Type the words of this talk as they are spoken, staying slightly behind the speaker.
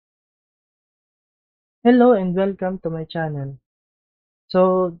Hello and welcome to my channel.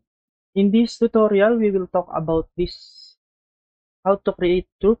 So in this tutorial we will talk about this how to create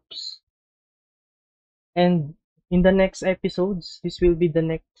troops, and in the next episodes this will be the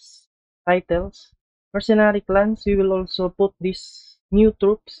next titles. Mercenary clans, we will also put these new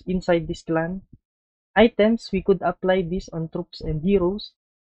troops inside this clan. Items, we could apply this on troops and heroes,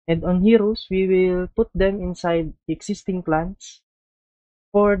 and on heroes we will put them inside existing clans.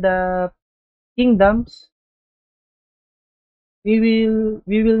 For the kingdoms, we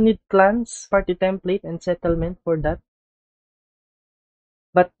will need clans, party template, and settlement for that.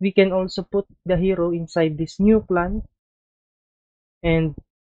 But we can also put the hero inside this new clan and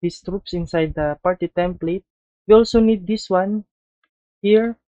these troops inside the party template. We also need this one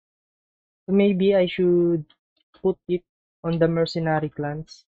here. So maybe I should put it on the mercenary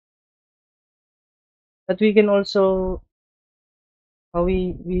clans. But we can also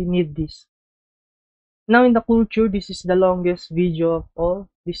we need this. Now in the culture, this is the longest video of all.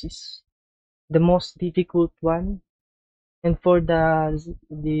 This is the most difficult one. And for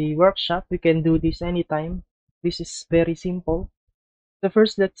the workshop, we can do this anytime. This is very simple. So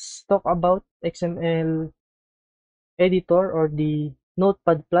first, let's talk about XML editor or the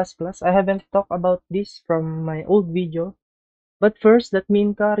Notepad++. I haven't talked about this from my old video. But first, let me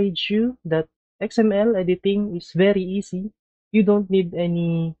encourage you that XML editing is very easy. You don't need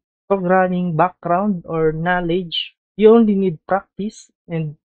any programming background or knowledge. You only need practice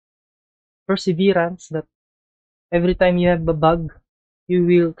and perseverance, that every time you have a bug, you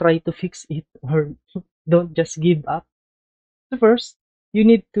will try to fix it or don't just give up. So first, you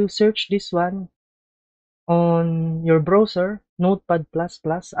need to search this one on your browser, Notepad++.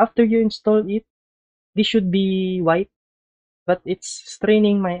 After you install it, this should be white, but it's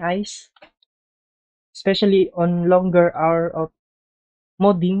straining my eyes, especially on longer hour of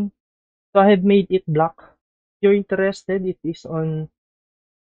modding. So I have made it black. If you're interested, it is on,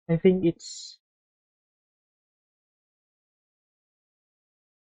 I think it's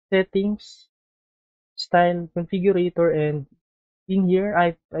settings, style, configurator, and in here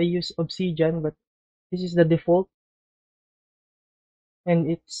I use Obsidian, but this is the default, and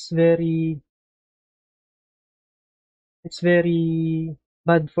it's very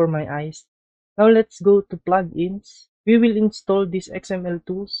bad for my eyes. Now let's go to plugins. We will install these XML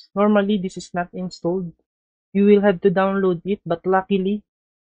tools. Normally this is not installed. You will have to download it, but luckily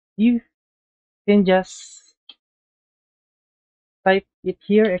you can just type it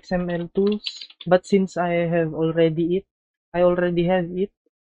here, XML tools. But since I already have it,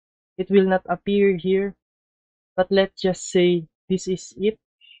 it will not appear here. But let's just say this is it.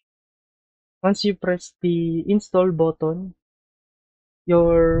 Once you press the install button,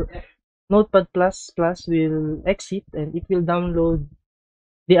 your Notepad++ will exit and it will download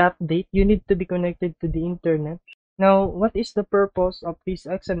the update. You need to be connected to the internet. Now, what is the purpose of these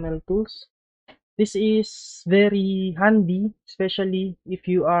XML tools? This is very handy, especially if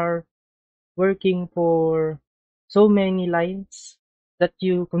you are working for so many lines that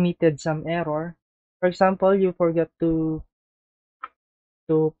you committed some error. For example, you forgot to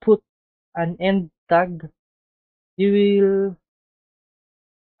put an end tag. You will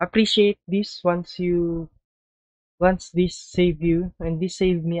appreciate this once this save you, and this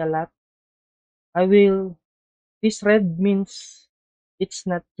saved me a lot. This red means it's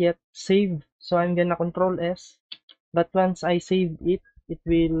not yet saved, so I'm gonna control S. But once I save it, it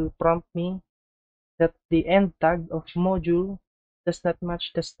will prompt me that the end tag of module does not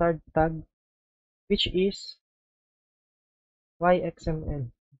match the start tag, which is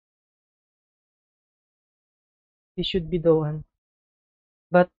YXML. This should be the one.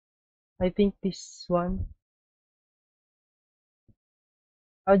 But I think this one,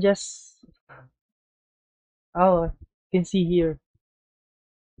 I'll just, oh, you can see here.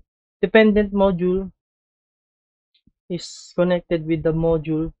 Dependent module is connected with the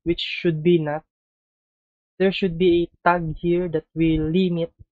module, which should be not. There should be a tag here that will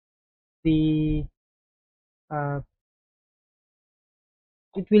limit the uh,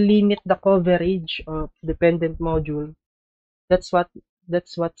 it will limit the coverage of dependent module. That's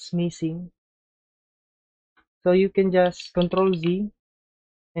what's missing. So you can just Control Z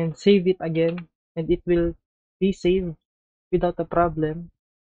and save it again, and it will be saved without a problem.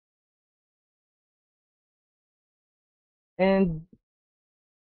 And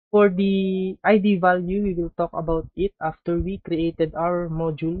for the ID value, we will talk about it after we created our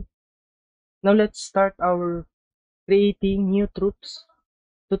module. Now let's start our creating new troops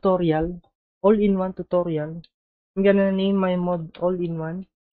tutorial, all-in-one tutorial. I'm gonna name my mod all-in-one.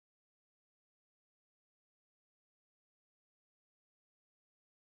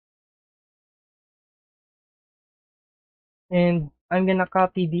 And I'm gonna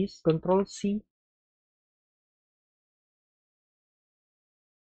copy this, Control C.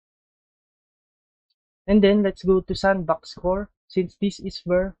 And then let's go to Sandbox core. Since this is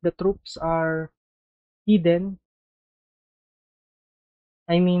where the troops are hidden,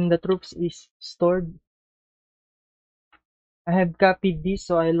 I mean the troops is stored. I have copied this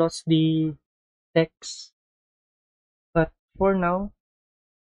so I lost the text. But for now,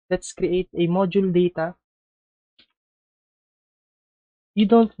 let's create a module data. You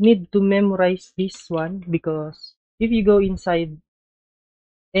don't need to memorize this one because if you go inside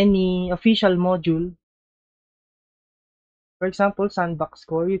any official module, for example, Sandbox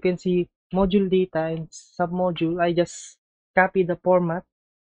core, you can see module data and submodule. I just copy the format.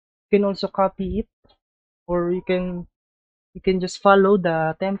 You can also copy it, or you can just follow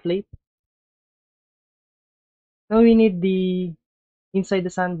the template. Now we need the inside the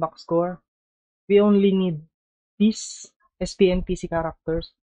Sandbox core. We only need these SPNPC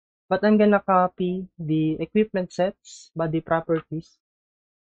characters, but I'm gonna copy the equipment sets, body properties,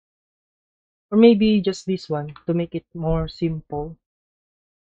 or maybe just this one to make it more simple.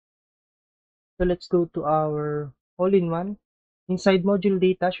 So let's go to our all-in-one. Inside module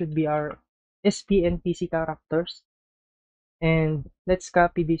data should be our SPNPC characters, and let's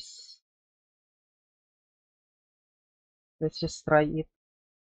copy this. Let's just try it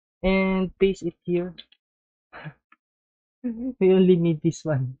and paste it here. We only need this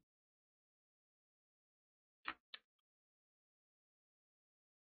one.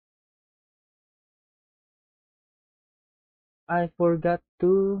 I forgot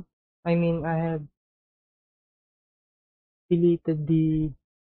to, I have deleted the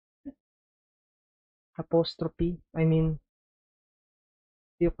apostrophe. You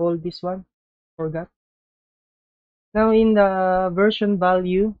call this one? Forgot. Now in the version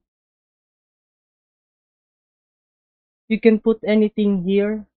value, you can put anything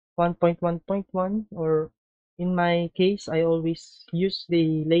here, 1.1.1, or in my case, I always use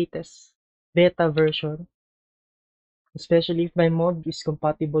the latest beta version, especially if my mod is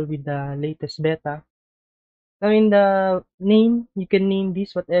compatible with the latest beta. Now in the name, you can name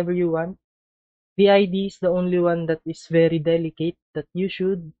this whatever you want. The ID is the only one that is very delicate, that you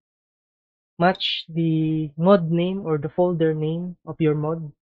should match the mod name or the folder name of your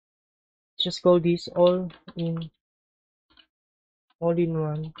mod. Just call this all in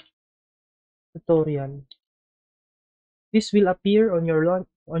one tutorial. This will appear on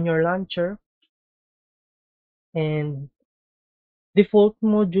your launcher, and default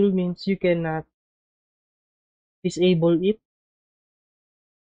module means you cannot disable it,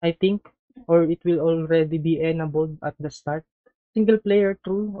 I think, or it will already be enabled at the start. Single player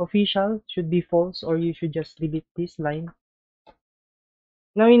true, official should be false, or you should just delete this line.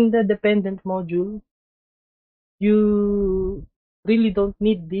 Now in the dependent module, you really don't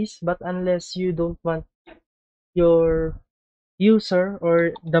need this, but unless you don't want your user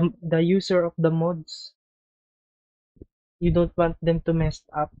or the user of the mods, you don't want them to mess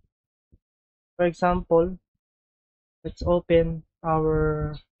up. For example, let's open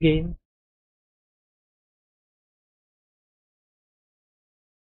our game.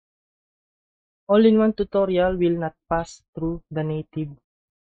 All-in-one tutorial will not pass through the native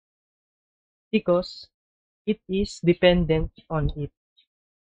because it is dependent on it.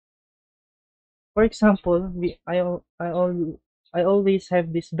 For example, I always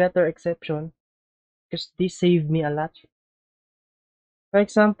have this better exception because this saved me a lot. For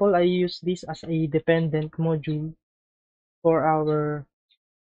example, I use this as a dependent module for our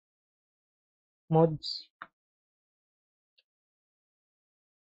mods.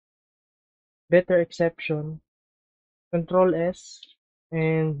 Better exception, Control S,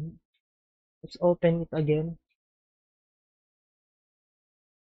 and let's open it again.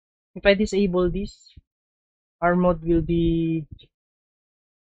 If I disable this, our mod will be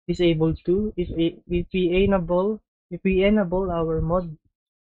disabled too. If we enable our mod,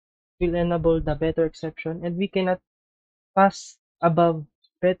 will enable the better exception, and we cannot pass above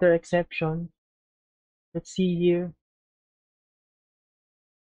better exception. Let's see here.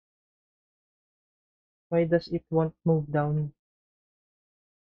 Why does it won't move down?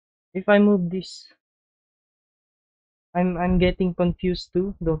 If I move this, I'm getting confused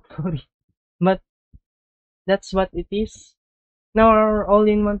too. Don't worry, but that's what it is. Now our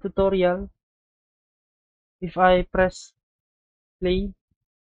all-in-one tutorial. If I press play, you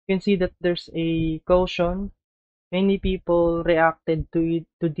can see that there's a caution. Many people reacted to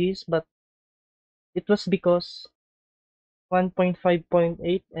this, but it was because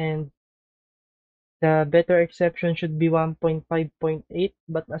 1.5.8 and the better exception should be 1.5.8,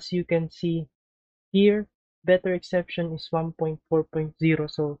 but as you can see here, better exception is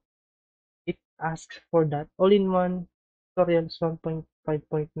 1.4.0, so it asks for that. All-in-one tutorial is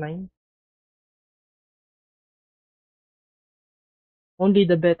 1.5.9. Only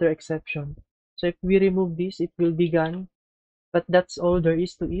the better exception. So if we remove this, it will be gone. But that's all there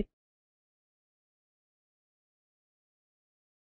is to it.